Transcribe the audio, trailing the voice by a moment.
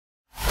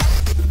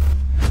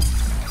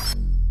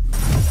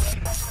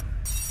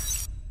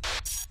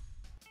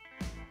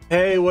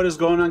Hey, what is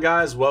going on,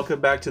 guys?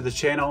 Welcome back to the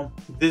channel.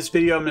 This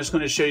video I'm just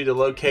going to show you the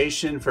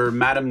location for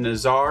Madame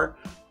Nazar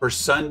for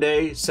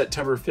Sunday,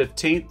 September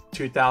 15th,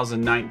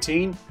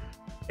 2019.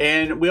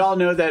 And we all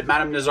know that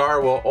Madame Nazar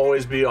will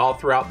always be all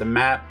throughout the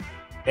map,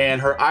 and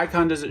her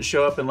icon doesn't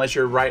show up unless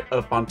you're right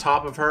up on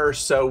top of her.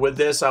 So with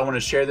this, I want to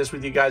share this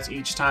with you guys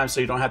each time so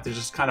you don't have to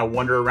just kind of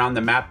wander around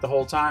the map the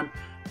whole time.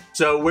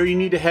 So where you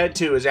need to head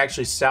to is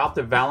actually south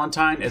of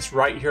Valentine. It's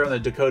right here on the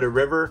Dakota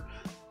River.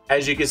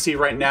 As you can see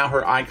right now,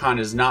 her icon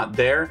is not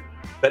there,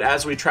 but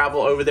as we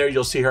travel over there,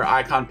 you'll see her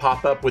icon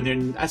pop up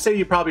within, I say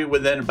you probably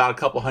within about a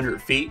couple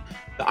hundred feet,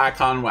 the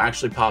icon will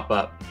actually pop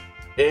up.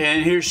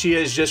 And here she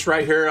is, just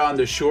right here on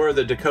the shore of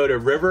the Dakota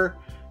River.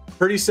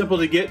 Pretty simple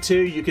to get to.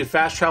 You can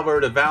fast travel her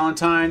to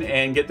Valentine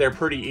and get there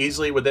pretty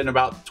easily within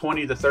about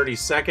 20 to 30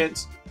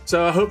 seconds.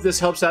 So I hope this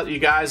helps out you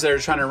guys that are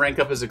trying to rank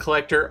up as a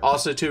collector.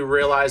 Also to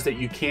realize that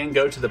you can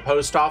go to the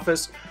post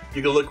office.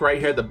 You can look right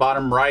here at the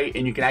bottom right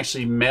and you can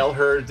actually mail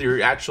her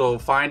your actual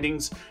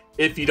findings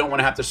if you don't want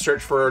to have to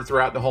search for her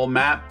throughout the whole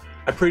map.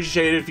 I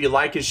appreciate it if you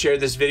like and share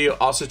this video.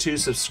 Also to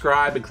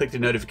subscribe and click the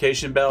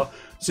notification bell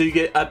so you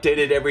get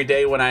updated every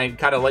day when I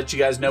kind of let you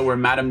guys know where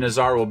Madame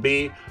Nazar will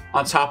be,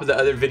 on top of the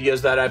other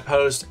videos that I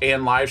post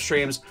and live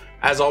streams.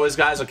 As always,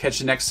 guys, I'll catch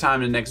you next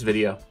time in the next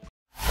video.